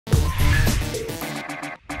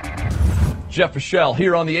Jeff Fischel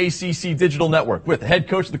here on the ACC Digital Network with the head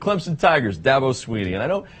coach of the Clemson Tigers, Dabo Swinney. And I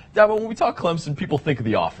know, Dabo, when we talk Clemson, people think of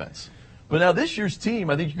the offense. But now this year's team,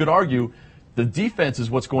 I think you could argue the defense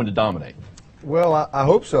is what's going to dominate. Well, I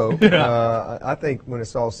hope so. Yeah. I think when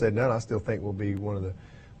it's all said and done, I still think we'll be one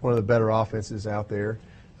of the better offenses out there.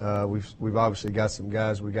 We've obviously got some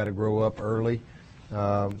guys we got to grow up early.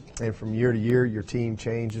 And from year to year, your team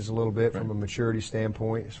changes a little bit from a maturity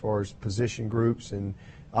standpoint as far as position groups and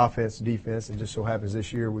offense, defense. And just so happens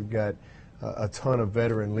this year we've got a ton of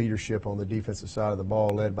veteran leadership on the defensive side of the ball,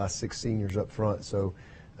 led by 6 seniors up front. So,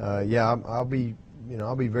 yeah, I'll be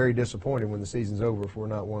very disappointed when the season's over if we're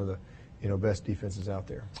not one of the best defenses out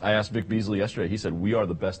there. I asked Vic Beasley yesterday. He said we are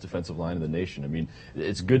the best defensive line in the nation. I mean,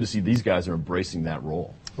 it's good to see these guys are embracing that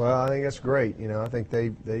role. Well, I think that's great. I think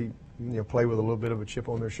they play with a little bit of a chip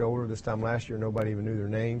on their shoulder. This time last year, nobody even knew their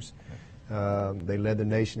names. They led the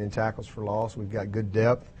nation in tackles for loss. We've got good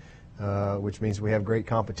depth, which means we have great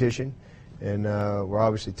competition, and we're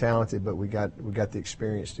obviously talented, but we got the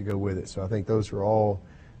experience to go with it. So I think those are all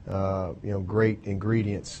great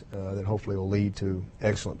ingredients that hopefully will lead to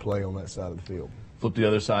excellent play on that side of the field. Flip to the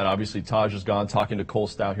other side. Obviously, Taj is gone. Talking to Cole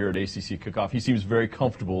Stoudt here at ACC Kickoff, he seems very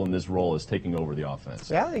comfortable in this role as taking over the offense.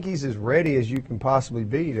 Yeah, I think he's as ready as you can possibly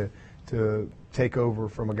be to take over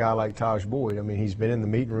from a guy like Taj Boyd. I mean, he's been in the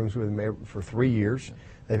meeting rooms with him for 3 years.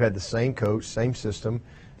 They've had the same coach, same system.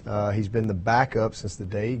 He's been the backup since the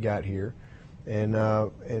day he got here. And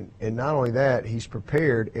not only that, he's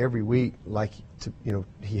prepared every week like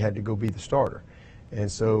he had to go be the starter.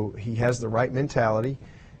 And so he has the right mentality,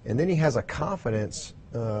 and then he has a confidence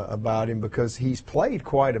about him because he's played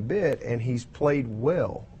quite a bit and he's played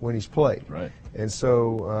well when he's played. Right. And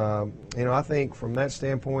so I think from that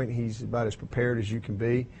standpoint he's about as prepared as you can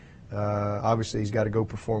be. Obviously he's got to go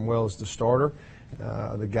perform well as the starter.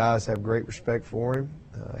 The guys have great respect for him.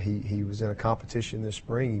 He was in a competition this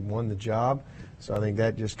spring. He won the job. So I think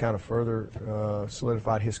that just kind of further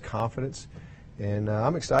solidified his confidence. And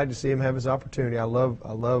I'm excited to see him have his opportunity. I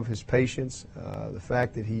love his patience, the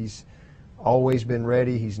fact that he's always been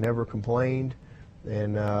ready. He's never complained.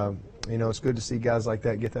 And, it's good to see guys like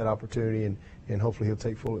that get that opportunity, and hopefully he'll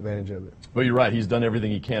take full advantage of it. But you're right. He's done everything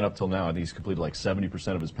he can up till now. I think he's completed like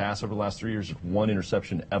 70% of his pass over the last 3 years, 1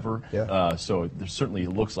 interception ever. Yeah. So there certainly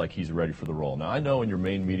looks like he's ready for the role. Now, I know in your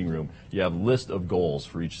main meeting room you have a list of goals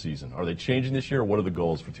for each season. Are they changing this year, or what are the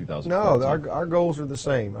goals for 2014? No, our goals are the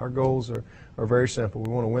same. Our goals are very simple.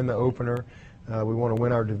 We want to win the opener. We want to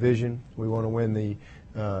win our division. We want to win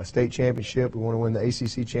the state championship. We want to win the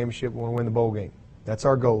ACC championship. We want to win the bowl game. That's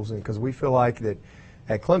our goals, because we feel like that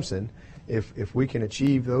at Clemson, if we can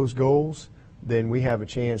achieve those goals, then we have a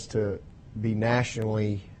chance to be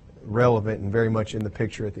nationally relevant and very much in the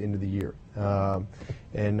picture at the end of the year. Over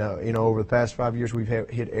the past 5 years, we've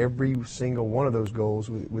hit every single one of those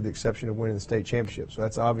goals with the exception of winning the state championship. So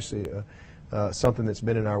that's obviously something that's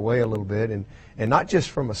been in our way a little bit, and not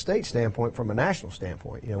just from a state standpoint, from a national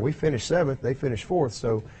standpoint. We finished 7th, they finished 4th,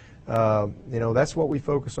 so that's what we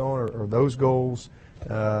focus on are those goals.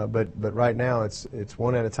 But right now it's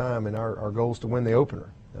one at a time, and our goal is to win the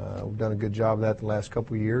opener. We've done a good job of that the last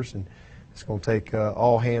couple of years, and it's going to take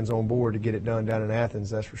all hands on board to get it done down in Athens,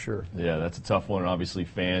 that's for sure. Yeah, that's a tough one, and obviously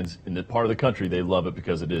fans in that part of the country, they love it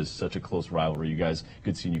because it is such a close rivalry. You guys,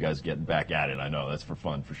 good seeing you guys getting back at it. I know that's for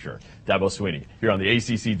fun for sure. Dabo Swinney here on the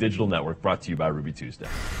ACC Digital Network, brought to you by Ruby Tuesday.